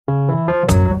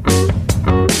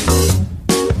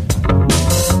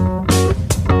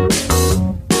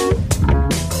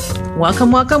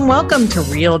Welcome, welcome, welcome to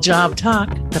Real Job Talk,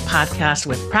 the podcast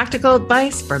with practical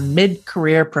advice for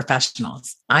mid-career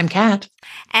professionals. I'm Kat.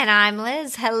 And I'm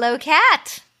Liz. Hello,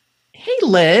 Kat. Hey,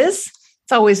 Liz.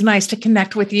 It's always nice to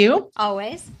connect with you.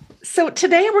 Always. So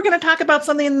today we're going to talk about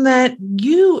something that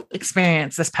you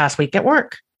experienced this past week at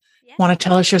work. Yeah. Want to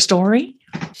tell us your story?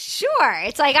 Sure.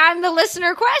 It's like I'm the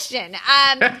listener question.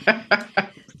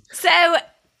 So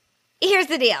here's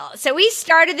the deal. So we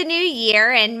started the new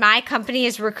year and my company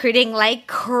is recruiting like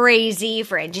crazy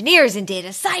for engineers and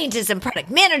data scientists and product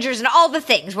managers and all the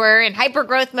things. We're in hyper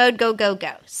growth mode, go, go,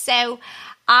 go. So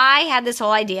I had this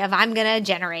whole idea of I'm going to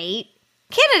generate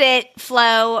candidate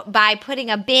flow by putting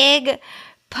a big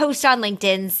post on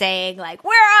LinkedIn saying like,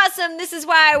 we're awesome. This is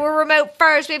why we're remote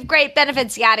first. We have great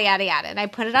benefits, yada, yada, yada. And I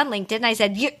put it on LinkedIn and I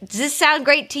said, does this sound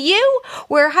great to you?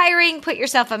 We're hiring. Put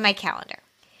yourself on my calendar.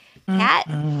 Kat?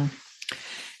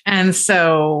 And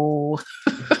so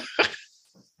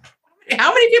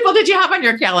how many people did you have on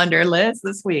your calendar, Liz,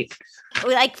 this week?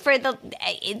 Like for the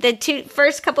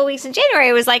first couple weeks in January,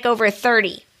 it was like over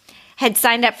 30 had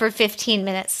signed up for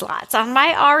 15-minute slots on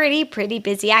my already pretty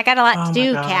busy. I got a lot to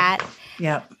do, Kat.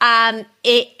 Yep.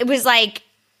 It was like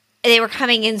they were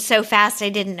coming in so fast, I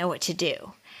didn't know what to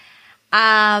do.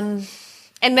 And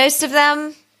most of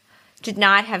them did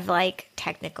not have like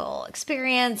technical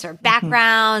experience or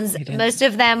backgrounds. Mm-hmm. Most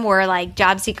of them were like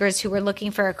job seekers who were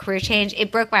looking for a career change.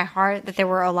 It broke my heart that there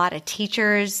were a lot of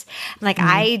teachers. Like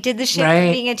I did the shit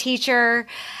of being a teacher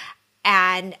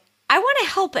and I want to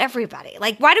help everybody.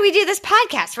 Like, why do we do this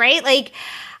podcast, right? Like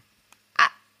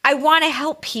I want to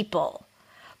help people.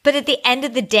 But at the end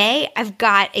of the day, I've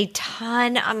got a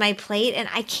ton on my plate and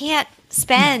I can't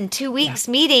spend 2 weeks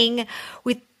meeting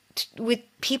with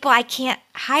people I can't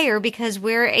hire because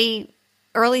we're a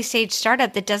early stage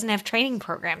startup that doesn't have training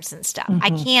programs and stuff. I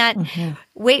can't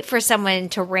wait for someone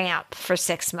to ramp for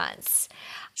 6 months.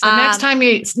 So next time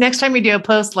you do a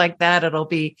post like that, it'll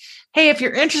be, hey, if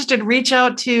you're interested, reach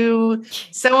out to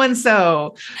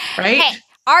so-and-so, right? Hey,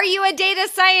 are you a data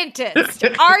scientist?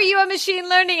 Are you a machine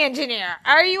learning engineer?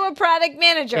 Are you a product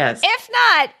manager? Yes. If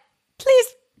not,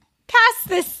 please pass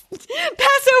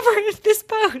over this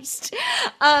post.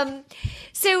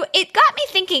 So it got me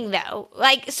thinking though,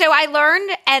 so I learned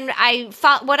and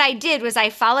what I did was I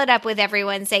followed up with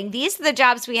everyone saying, these are the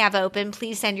jobs we have open.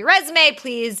 Please send your resume.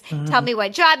 Please tell me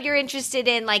what job you're interested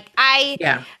in.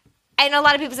 And a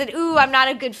lot of people said, ooh, I'm not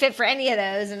a good fit for any of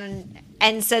those.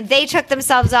 And so they took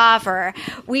themselves off or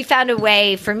we found a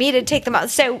way for me to take them off.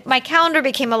 So my calendar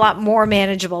became a lot more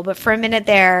manageable. But for a minute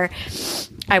there,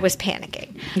 I was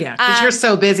panicking. Yeah, because you're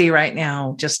so busy right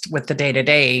now just with the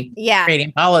day-to-day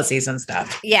creating policies and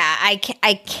stuff. Yeah, I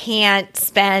can't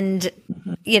spend,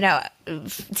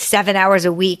 7 hours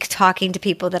a week talking to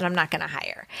people that I'm not going to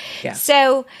hire. Yeah.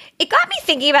 So it got me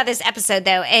thinking about this episode,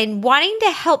 though, and wanting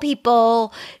to help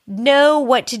people know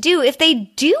what to do if they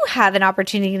do have an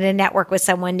opportunity to network with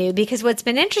someone new. Because what's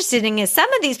been interesting is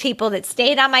some of these people that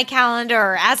stayed on my calendar,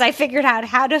 or as I figured out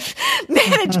how to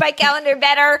manage my calendar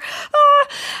better,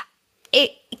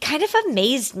 it kind of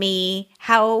amazed me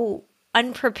how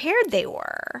unprepared they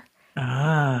were.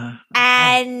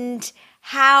 And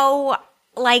how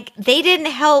they didn't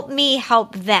help me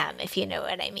help them, if you know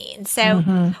what I mean.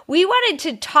 So we wanted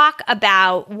to talk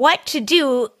about what to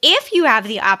do if you have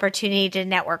the opportunity to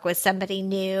network with somebody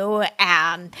new,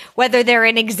 whether they're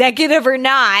an executive or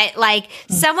not,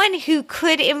 someone who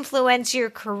could influence your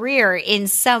career in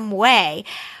some way.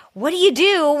 What do you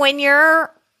do when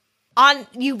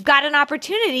you've got an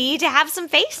opportunity to have some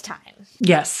face time?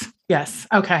 Yes.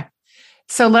 Okay.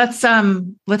 So let's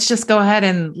just go ahead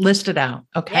and list it out.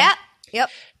 Okay. Yep.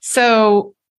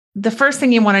 So the first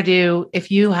thing you want to do,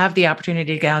 if you have the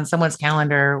opportunity to get on someone's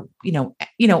calendar,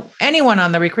 anyone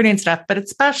on the recruiting stuff, but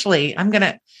especially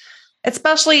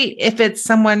if it's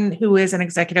someone who is an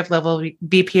executive level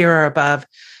VP or above,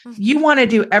 you want to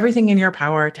do everything in your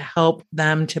power to help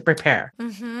them to prepare.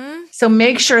 So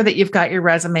make sure that you've got your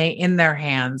resume in their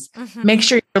hands. Make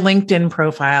sure your LinkedIn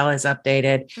profile is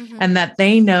updated and that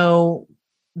they know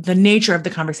the nature of the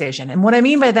conversation. And what I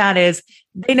mean by that is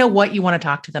they know what you want to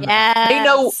talk to them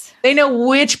about. They know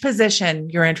which position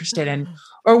you're interested in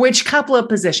or which couple of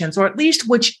positions, or at least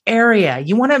which area.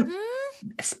 You want to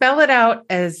spell it out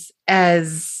as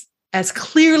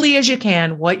clearly as you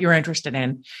can what you're interested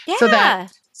in so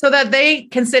that they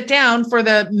can sit down for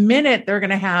the minute they're going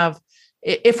to have,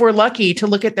 if we're lucky, to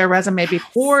look at their resume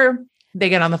before they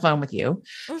get on the phone with you,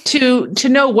 to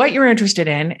know what you're interested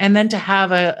in, and then to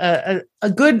have a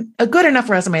good enough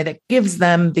resume that gives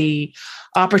them the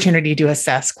opportunity to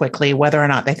assess quickly whether or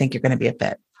not they think you're going to be a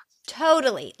fit.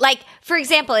 Totally. Like, for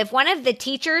example, if one of the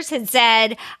teachers had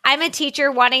said, I'm a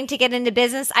teacher wanting to get into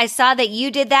business, I saw that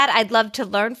you did that, I'd love to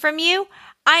learn from you.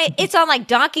 It's on like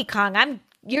Donkey Kong.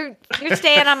 You're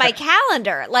staying on my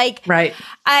calendar. Like, right.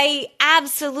 I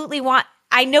absolutely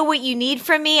I know what you need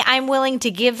from me. I'm willing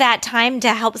to give that time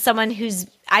to help someone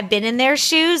I've been in their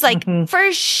shoes, like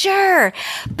for sure.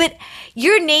 But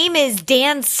your name is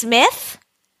Dan Smith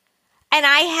and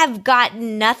I have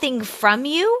gotten nothing from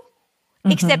you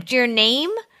except your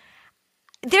name.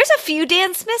 There's a few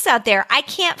Dan Smiths out there. I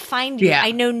can't find you. Yeah.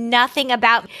 I know nothing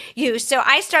about you. So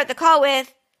I start the call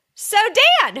with, so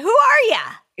Dan, who are you?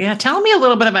 Yeah. Tell me a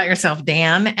little bit about yourself,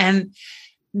 Dan. And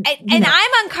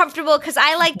I'm uncomfortable because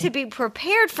I like to be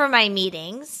prepared for my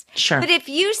meetings. Sure. But if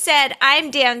you said,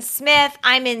 I'm Dan Smith,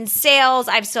 I'm in sales,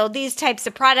 I've sold these types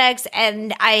of products,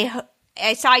 and I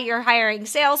saw you're hiring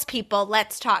salespeople,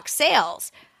 let's talk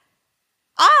sales.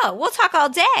 Oh, we'll talk all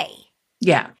day.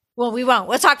 Yeah. Well, we won't.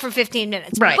 We'll talk for 15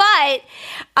 minutes. Right.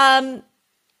 But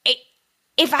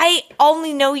if I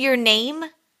only know your name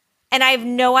and I have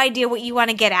no idea what you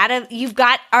want to get out of, you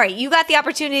got the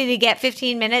opportunity to get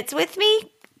 15 minutes with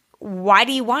me. Why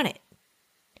do you want it?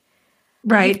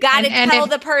 Right. You've got to tell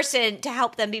the person to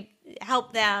help them.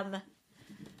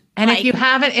 And if you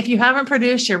haven't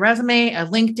produced your resume, a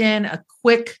LinkedIn, a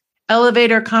quick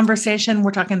elevator conversation, we're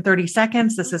talking 30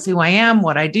 seconds. This is who I am,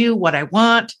 what I do, what I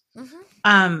want.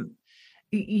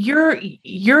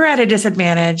 You're at a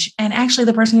disadvantage. And actually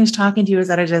the person who's talking to you is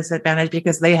at a disadvantage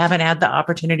because they haven't had the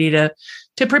opportunity to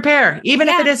prepare. Even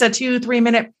if it is a 2-3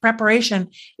 minute preparation,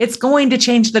 it's going to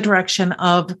change the direction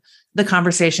of the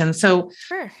conversation. So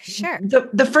sure.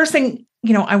 The first thing,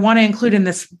 I want to include in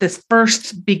this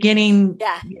first beginning,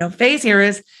 phase here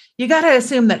is you got to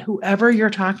assume that whoever you're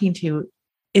talking to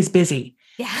is busy.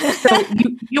 Yeah. So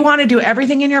you want to do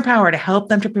everything in your power to help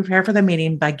them to prepare for the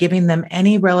meeting by giving them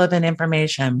any relevant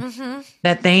information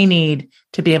that they need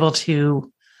to be able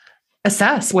to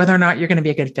assess whether or not you're going to be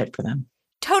a good fit for them.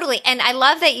 Totally. And I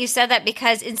love that you said that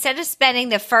because instead of spending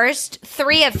the first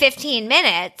 3 of 15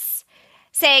 minutes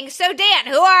saying, so Dan,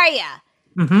 who are you?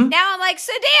 Now I'm like,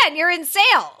 so Dan, you're in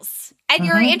sales and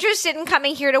you're interested in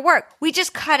coming here to work. We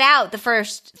just cut out the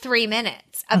first 3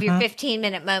 minutes of your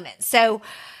 15-minute moment. So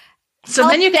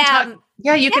then you can talk.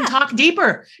 Yeah, you can talk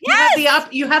deeper. Yes.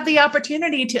 You have the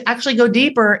opportunity to actually go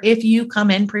deeper if you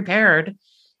come in prepared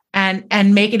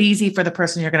and make it easy for the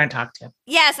person you're going to talk to.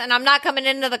 Yes, and I'm not coming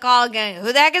into the call going,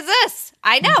 who the heck is this?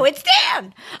 I know, it's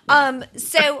Dan.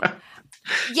 So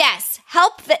yes,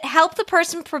 help the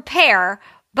person prepare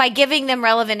by giving them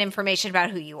relevant information about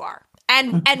who you are.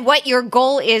 And what your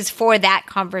goal is for that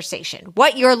conversation,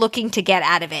 what you're looking to get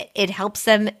out of it. It helps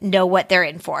them know what they're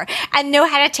in for and know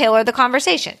how to tailor the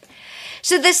conversation.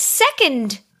 So the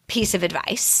second piece of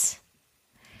advice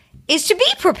is to be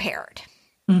prepared.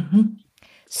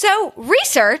 So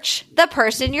research the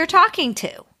person you're talking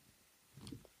to.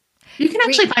 You can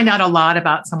actually find out a lot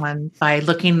about someone by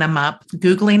looking them up,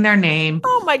 Googling their name.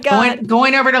 Oh my God.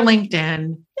 Going over to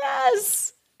LinkedIn.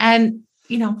 Yes. And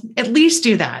at least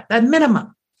do that, at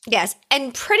minimum. Yes.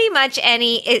 And pretty much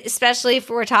especially if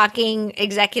we're talking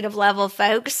executive level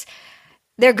folks,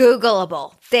 they're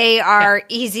Googleable. They are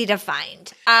easy to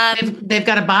find. They've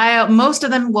got a bio. Most of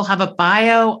them will have a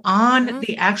bio on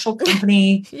the actual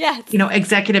company,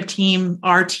 executive team,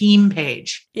 our team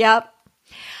page. Yep.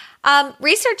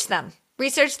 Research them.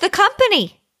 Research the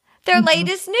company, their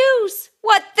latest news,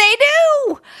 what they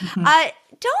do.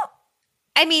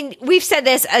 We've said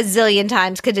this a zillion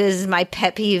times because this is my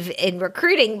pet peeve in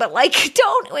recruiting, but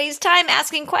don't waste time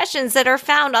asking questions that are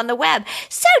found on the web.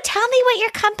 So tell me what your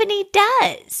company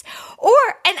does.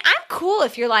 And I'm cool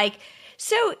if you're like,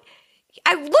 so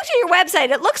I looked at your website.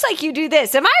 It looks like you do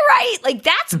this. Am I right?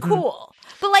 That's cool.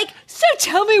 But so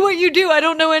tell me what you do. I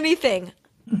don't know anything.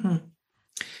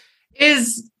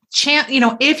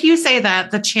 If you say that,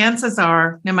 the chances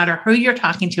are, no matter who you're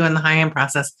talking to in the hiring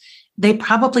process, they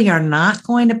probably are not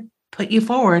going to put you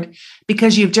forward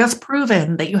because you've just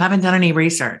proven that you haven't done any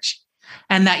research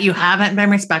and that you haven't been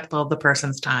respectful of the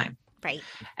person's time. Right.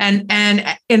 And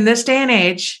in this day and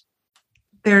age,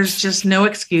 there's just no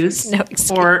excuse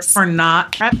for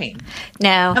not prepping.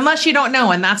 No. Unless you don't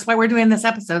know. And that's why we're doing this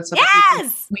episode. So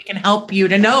that we can help you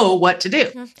to know what to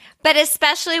do. But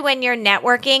especially when you're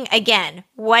networking, again,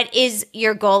 what is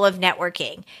your goal of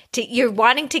networking? You're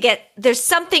wanting to there's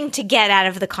something to get out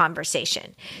of the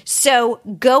conversation. So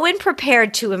go in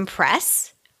prepared to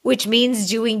impress, which means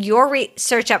doing your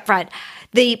research up front.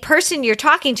 the person you're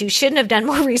talking to shouldn't have done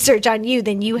more research on you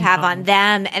than you have on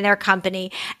them and their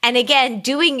company. And again,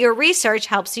 doing your research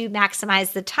helps you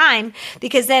maximize the time,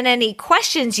 because then any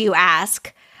questions you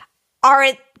ask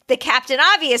aren't the Captain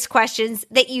Obvious questions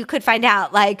that you could find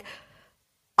out, like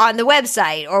on the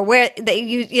website or where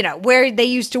where they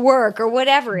used to work or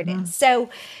whatever it is. So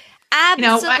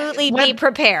absolutely be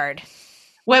prepared.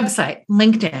 Website,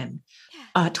 LinkedIn,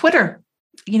 Twitter.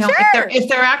 Sure. if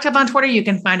they're active on Twitter, you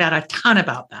can find out a ton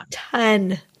about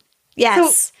them.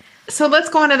 Yes. So let's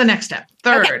go on to the next step.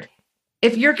 Third. Okay.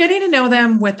 If you're getting to know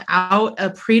them without a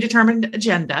predetermined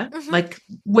agenda, like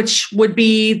which would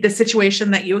be the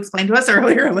situation that you explained to us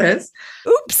earlier, Liz.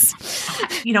 Oops.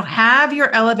 Have your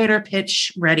elevator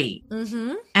pitch ready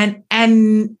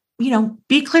and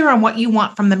be clear on what you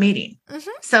want from the meeting.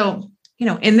 So,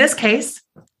 in this case,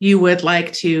 you would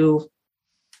like to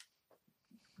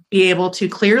be able to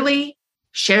clearly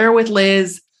share with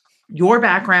Liz your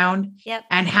background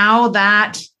and how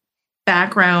that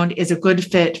background is a good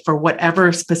fit for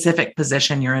whatever specific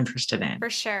position you're interested in. For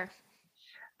sure.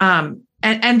 And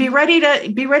be ready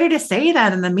to say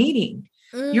that in the meeting.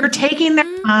 You're taking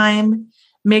their time.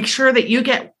 Make sure that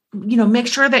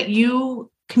you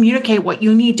communicate what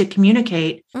you need to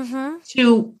communicate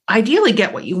to ideally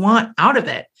get what you want out of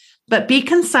it, but be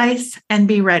concise and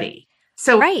be ready.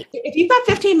 So if you've got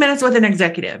 15 minutes with an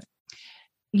executive,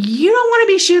 you don't want to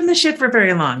be shooting the shit for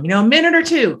very long, a minute or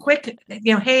two, quick,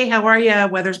 hey, how are you?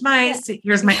 Weather's nice.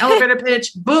 Here's my elevator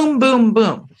pitch. Boom, boom,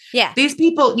 boom. Yeah. These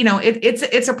people,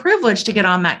 it's a privilege to get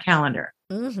on that calendar.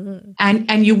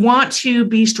 And you want to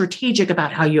be strategic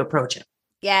about how you approach it.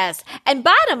 Yes. And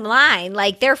bottom line,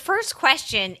 like their first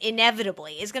question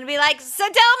inevitably is going to be like, so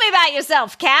tell me about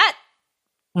yourself, Kat.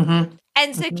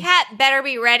 And so Kat better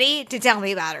be ready to tell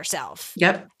me about herself.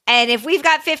 Yep. And if we've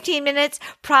got 15 minutes,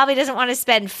 probably doesn't want to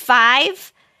spend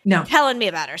 5 telling me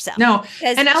about herself. No.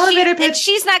 An elevator pitch.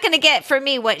 She's not going to get from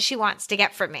me what she wants to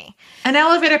get from me. An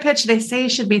elevator pitch, they say,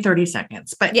 should be 30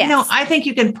 seconds. But, I think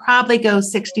you can probably go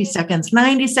 60 seconds,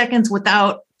 90 seconds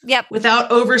without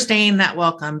overstaying that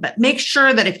welcome. But make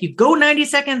sure that if you go 90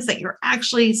 seconds, that you're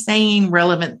actually saying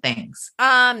relevant things.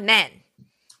 Amen.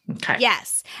 Okay.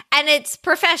 Yes. And it's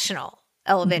professional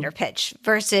elevator pitch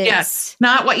versus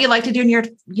not what you like to do in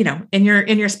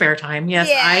your spare time.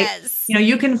 Yes.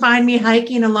 You can find me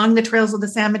hiking along the trails of the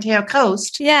San Mateo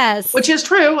coast. Yes. Which is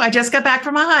true. I just got back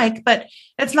from a hike, but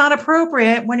it's not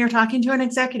appropriate when you're talking to an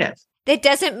executive. It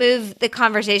doesn't move the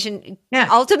conversation. Yeah.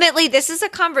 Ultimately, this is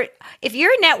if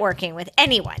you're networking with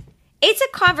anyone, it's a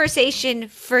conversation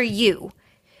for you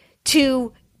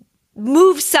to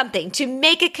move something, to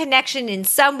make a connection in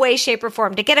some way, shape, or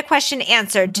form, to get a question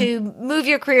answered, to move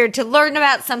your career, to learn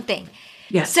about something.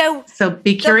 Yes. So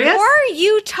be curious. The more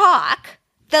you talk,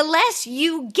 the less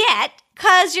you get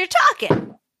because you're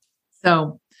talking.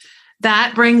 So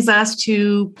that brings us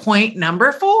to point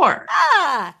number 4.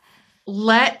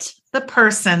 Let the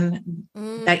person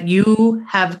that you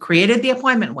have created the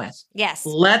appointment with,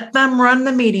 let them run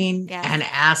the meeting and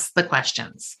ask the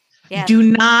questions. Yes. Do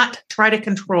not try to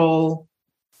control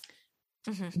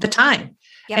the time.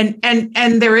 Yep.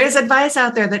 And there is advice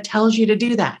out there that tells you to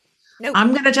do that. Nope.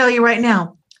 I'm going to tell you right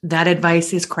now, that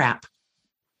advice is crap.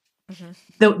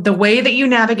 The way that you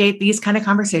navigate these kind of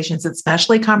conversations,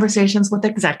 especially conversations with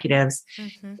executives,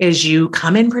 is you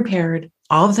come in prepared,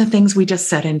 all of the things we just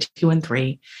said in 2 and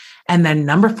 3. And then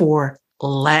number 4,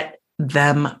 let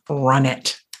them run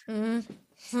it.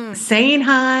 Saying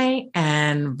hi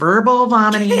and verbal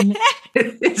vomiting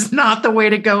is not the way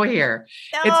to go here.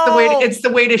 No. It's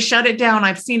the way to shut it down.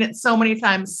 I've seen it so many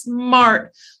times.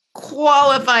 Smart,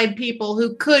 qualified people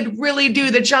who could really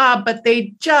do the job, but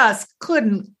they just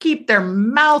couldn't keep their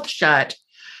mouth shut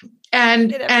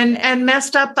and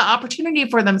messed up the opportunity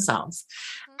for themselves.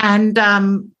 And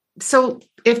so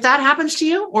if that happens to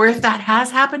you, or if that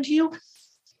has happened to you,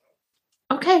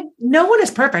 okay, no one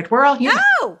is perfect. We're all human.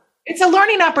 No. It's a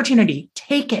learning opportunity.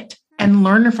 Take it and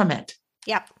learn from it.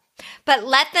 Yep. But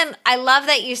I love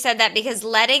that you said that, because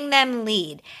letting them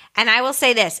lead. And I will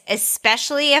say this,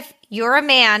 especially if you're a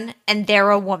man and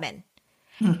they're a woman.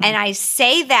 And I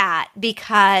say that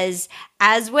because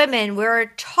as women, we're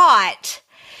taught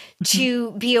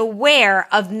to be aware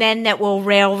of men that will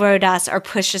railroad us or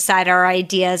push aside our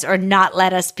ideas or not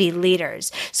let us be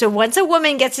leaders. So once a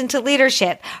woman gets into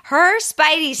leadership, her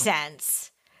spidey sense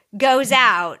goes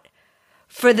out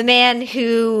for the man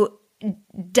who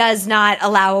does not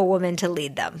allow a woman to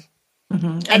lead them.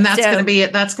 And that's going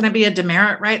to be a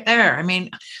demerit right there. I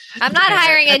mean, I'm not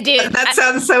hiring a dude. That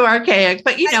sounds so archaic,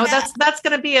 but that's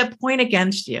going to be a point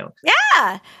against you.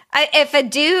 Yeah. If a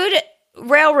dude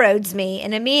railroads me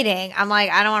in a meeting, I'm like,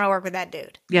 I don't want to work with that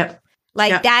dude. Yep.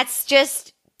 Like Yep.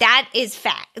 that is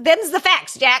fact. Them's the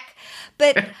facts, Jack.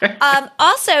 But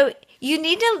also, you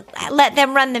need to let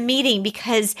them run the meeting,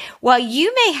 because while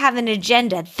you may have an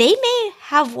agenda, they may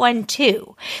have one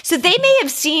too. So they may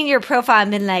have seen your profile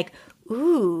and been like,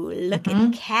 ooh, look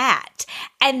at Kat.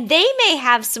 And they may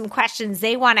have some questions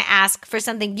they want to ask for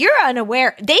something you're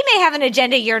unaware. They may have an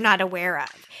agenda you're not aware of.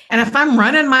 And if I'm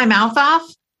running my mouth off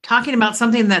talking about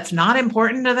something that's not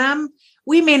important to them,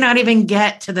 we may not even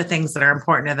get to the things that are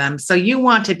important to them. So you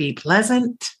want to be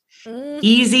pleasant,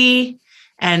 easy,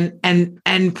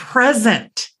 and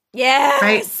present. Yes.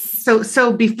 Right.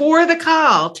 So before the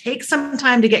call, take some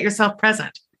time to get yourself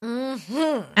present.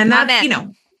 Mm-hmm. And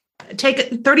that,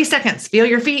 take 30 seconds, feel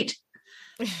your feet,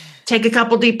 take a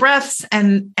couple deep breaths,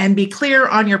 and be clear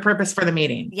on your purpose for the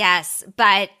meeting. Yes.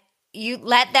 But you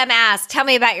let them ask, tell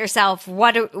me about yourself.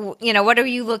 What are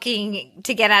you looking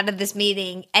to get out of this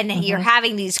meeting? And you're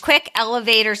having these quick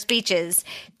elevator speeches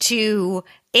to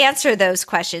answer those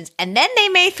questions. And then they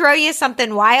may throw you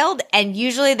something wild. And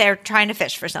usually they're trying to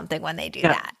fish for something when they do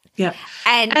that. Yeah.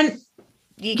 And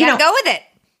you got to go with it.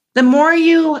 The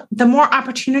more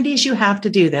opportunities you have to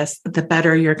do this, the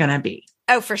better you're going to be.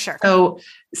 Oh, for sure.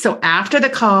 So after the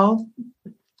call,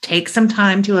 take some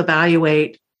time to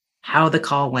evaluate how the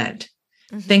call went.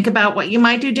 Think about what you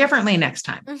might do differently next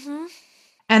time.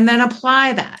 And then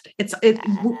apply that.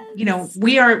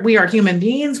 We are human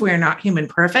beings. We are not human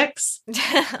perfects.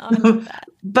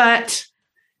 But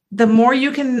the more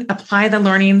you can apply the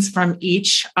learnings from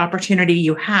each opportunity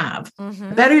you have,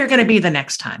 the better you're going to be the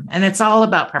next time. And it's all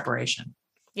about preparation.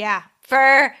 Yeah,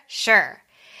 for sure.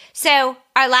 So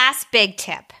our last big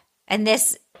tip, and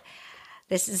this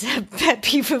is a pet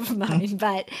peeve of mine,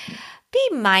 but be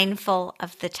mindful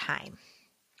of the time.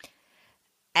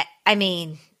 I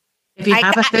mean, if you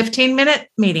have a 15-minute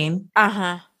meeting,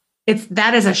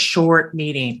 that is a short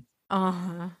meeting.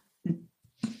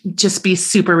 Just be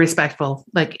super respectful.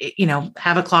 Like,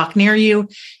 have a clock near you.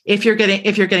 If you're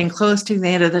getting close to the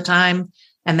end of the time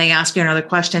and they ask you another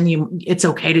question, it's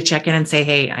okay to check in and say,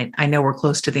 hey, I know we're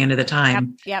close to the end of the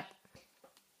time. Yep.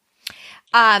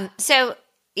 So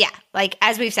yeah, like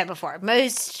as we've said before,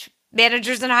 most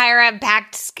managers and hire have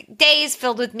packed days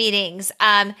filled with meetings.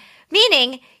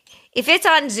 Meaning if it's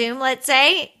on Zoom, let's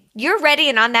say, you're ready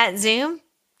and on that Zoom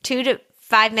 2 to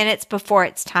 5 minutes before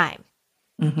it's time.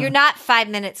 You're not 5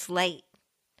 minutes late.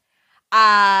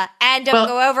 And don't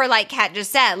go over like Kat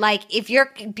just said. Like if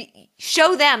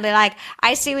show them, they're like,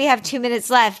 I see we have 2 minutes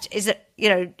left. Is it, do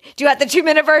you want the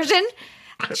 2-minute version?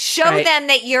 Show them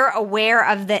that you're aware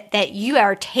of that you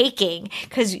are taking,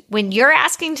 because when you're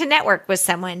asking to network with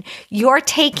someone, you're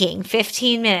taking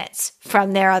 15 minutes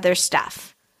from their other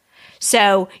stuff.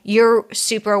 So you're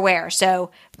super aware. So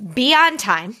be on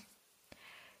time,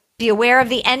 be aware of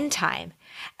the end time.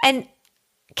 And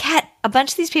Kat, a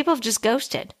bunch of these people have just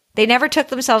ghosted. They never took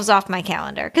themselves off my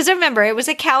calendar. Because remember, it was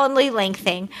a Calendly link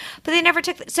thing, but they never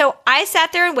took. So I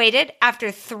sat there and waited.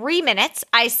 After 3 minutes,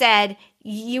 I said,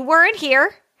 you weren't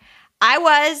here. I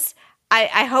was.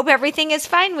 I hope everything is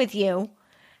fine with you.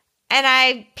 And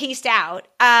I peaced out.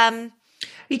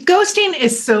 Ghosting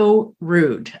is so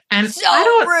rude. And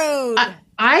rude.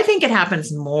 I think it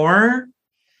happens more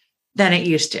than it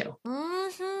used to.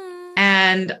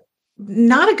 And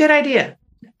not a good idea.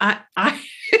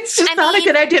 It's just not a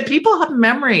good idea. People have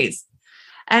memories,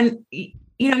 and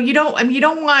you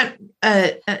don't want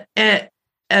a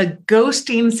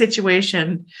ghosting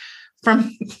situation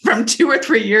from 2 or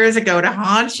 3 years ago to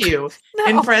haunt you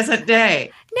in present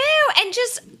day. No, and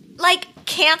just like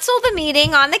cancel the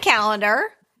meeting on the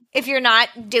calendar if you're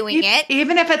not doing it.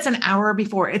 Even if it's an hour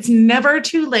before, it's never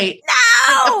too late.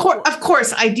 No! Of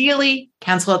course, ideally,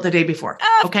 cancel it the day before.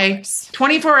 Of course.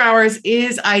 24 hours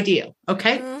is ideal.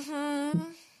 Okay.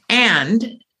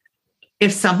 And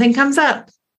if something comes up,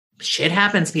 shit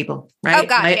happens, people, right? Oh,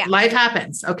 God, Life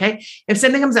happens. Okay. If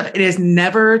something comes up, it is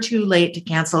never too late to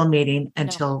cancel a meeting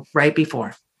until right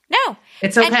before. No,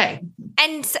 it's okay.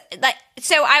 And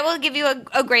so I will give you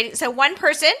a great, so one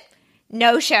person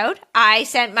no-showed.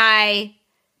 I've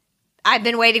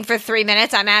been waiting for 3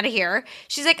 minutes. I'm out of here.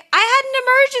 She's like, I had an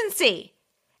emergency.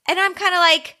 And I'm kind of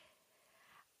like,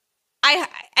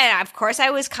 and of course I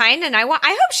was kind and I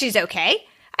hope she's okay.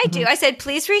 I do. I said,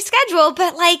 please reschedule.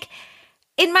 But like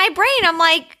in my brain, I'm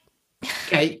like,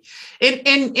 okay.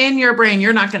 In your brain,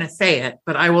 you're not going to say it,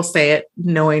 but I will say it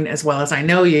knowing as well as I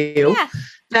know you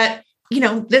that,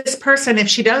 this person, if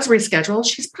she does reschedule,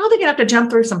 she's probably going to have to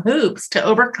jump through some hoops to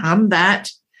overcome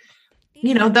that,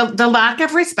 the lack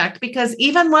of respect, because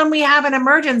even when we have an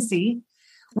emergency,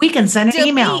 We can send an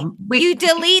email. You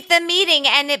delete the meeting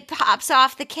and it pops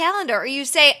off the calendar. Or you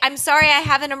say, I'm sorry, I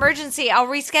have an emergency. I'll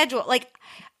reschedule. Like,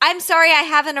 I'm sorry, I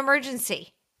have an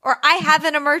emergency. Or I have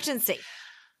an emergency.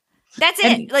 That's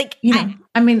it. Like,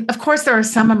 I mean, of course, there are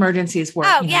some emergencies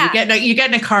where you get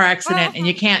in a car accident and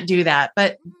you can't do that.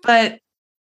 But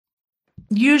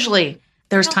usually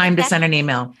there's time to send an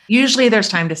email. Usually there's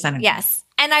time to send an email. Yes.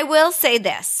 And I will say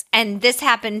this, and this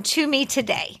happened to me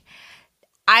today.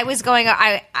 I was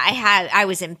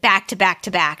in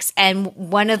back-to-backs, and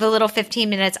one of the little 15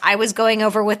 minutes I was going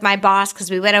over with my boss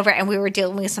because we went over and we were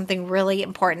dealing with something really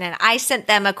important. And I sent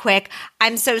them a quick,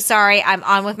 I'm so sorry, I'm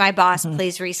on with my boss,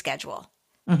 please reschedule.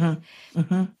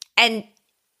 And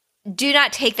do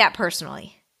not take that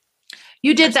personally.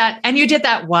 You did that, and you did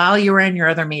that while you were in your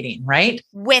other meeting, right?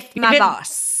 With my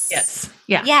boss. Yes.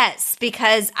 Yeah. Yes,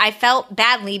 because I felt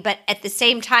badly, but at the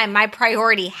same time, my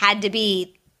priority had to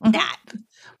be that.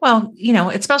 Well,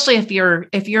 especially if you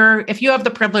have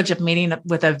the privilege of meeting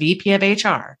with a VP of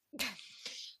HR,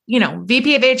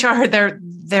 VP of HR,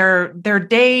 their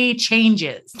day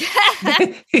changes.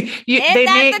 They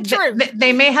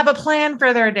may have a plan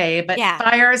for their day, but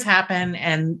fires happen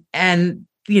and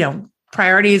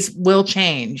priorities will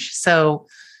change. So,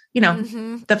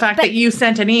 the fact that you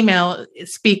sent an email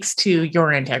speaks to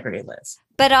your integrity, Liz.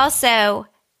 But also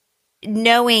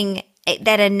knowing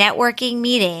that a networking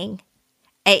meeting,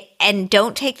 and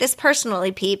don't take this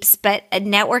personally, peeps, but a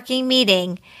networking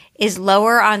meeting is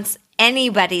lower on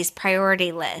anybody's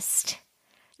priority list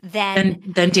than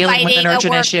dealing with an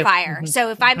urgent issue. Fire. So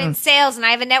if I'm in sales and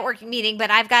I have a networking meeting, but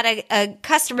I've got a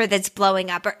customer that's blowing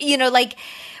up, or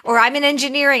or I'm in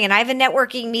engineering and I have a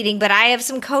networking meeting, but I have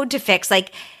some code to fix.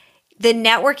 Like, the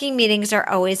networking meetings are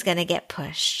always going to get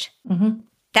pushed.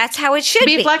 That's how it should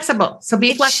be. Be flexible. So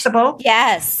be flexible.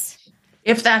 Yes.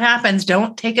 If that happens,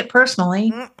 don't take it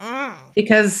personally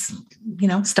because,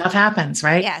 stuff happens,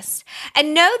 right? Yes.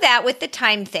 And know that with the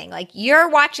time thing, like, you're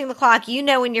watching the clock,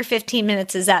 when your 15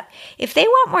 minutes is up. If they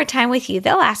want more time with you,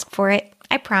 they'll ask for it.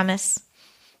 I promise.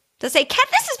 They'll say, Kat,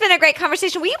 this has been a great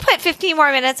conversation. Will you put 15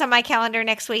 more minutes on my calendar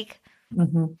next week?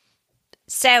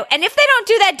 So, and if they don't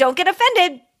do that, don't get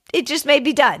offended. It just may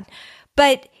be done.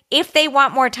 But if they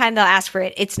want more time, they'll ask for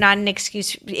it. It's not an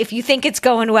excuse. If you think it's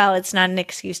going well, it's not an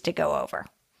excuse to go over.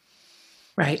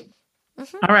 Right.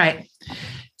 All right.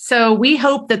 So we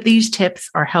hope that these tips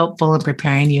are helpful in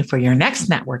preparing you for your next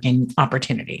networking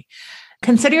opportunity.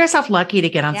 Consider yourself lucky to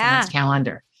get on someone's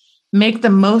calendar. Make the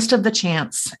most of the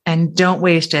chance and don't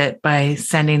waste it by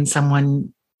sending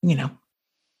someone, your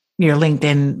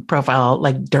LinkedIn profile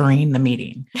like during the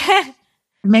meeting.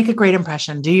 Make a great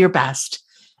impression. Do your best.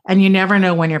 And you never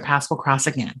know when your paths will cross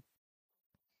again.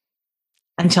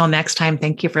 Until next time,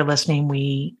 thank you for listening.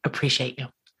 We appreciate you.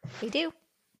 We do.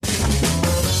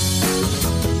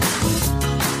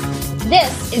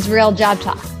 This is Real Job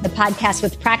Talk, the podcast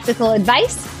with practical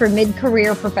advice for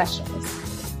mid-career professionals.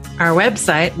 Our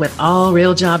website with all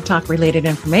Real Job Talk related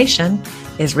information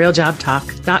is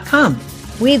realjobtalk.com.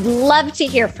 We'd love to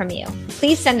hear from you.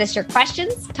 Please send us your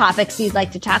questions, topics you'd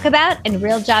like to talk about, and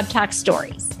Real Job Talk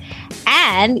stories.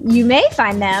 And you may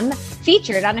find them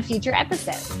featured on a future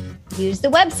episode. Use the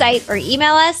website or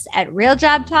email us at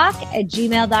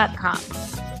realjobtalk@gmail.com.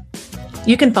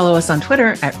 You can follow us on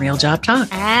Twitter at Real Job Talk.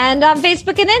 And on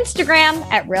Facebook and Instagram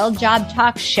at Real Job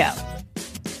Talk Show.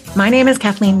 My name is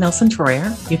Kathleen Nelson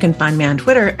Troyer. You can find me on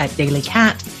Twitter at Daily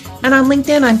Cat. And on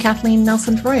LinkedIn, I'm Kathleen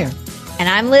Nelson Troyer. And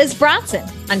I'm Liz Bronson.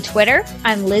 On Twitter,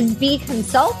 I'm Liz B.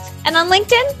 Consult. And on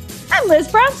LinkedIn, I'm Liz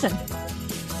Bronson.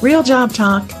 Real Job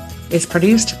Talk is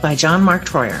produced by John Mark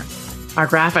Troyer. Our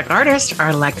graphic artists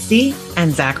are Lexi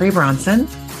and Zachary Bronson.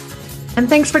 And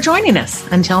thanks for joining us.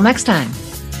 Until next time.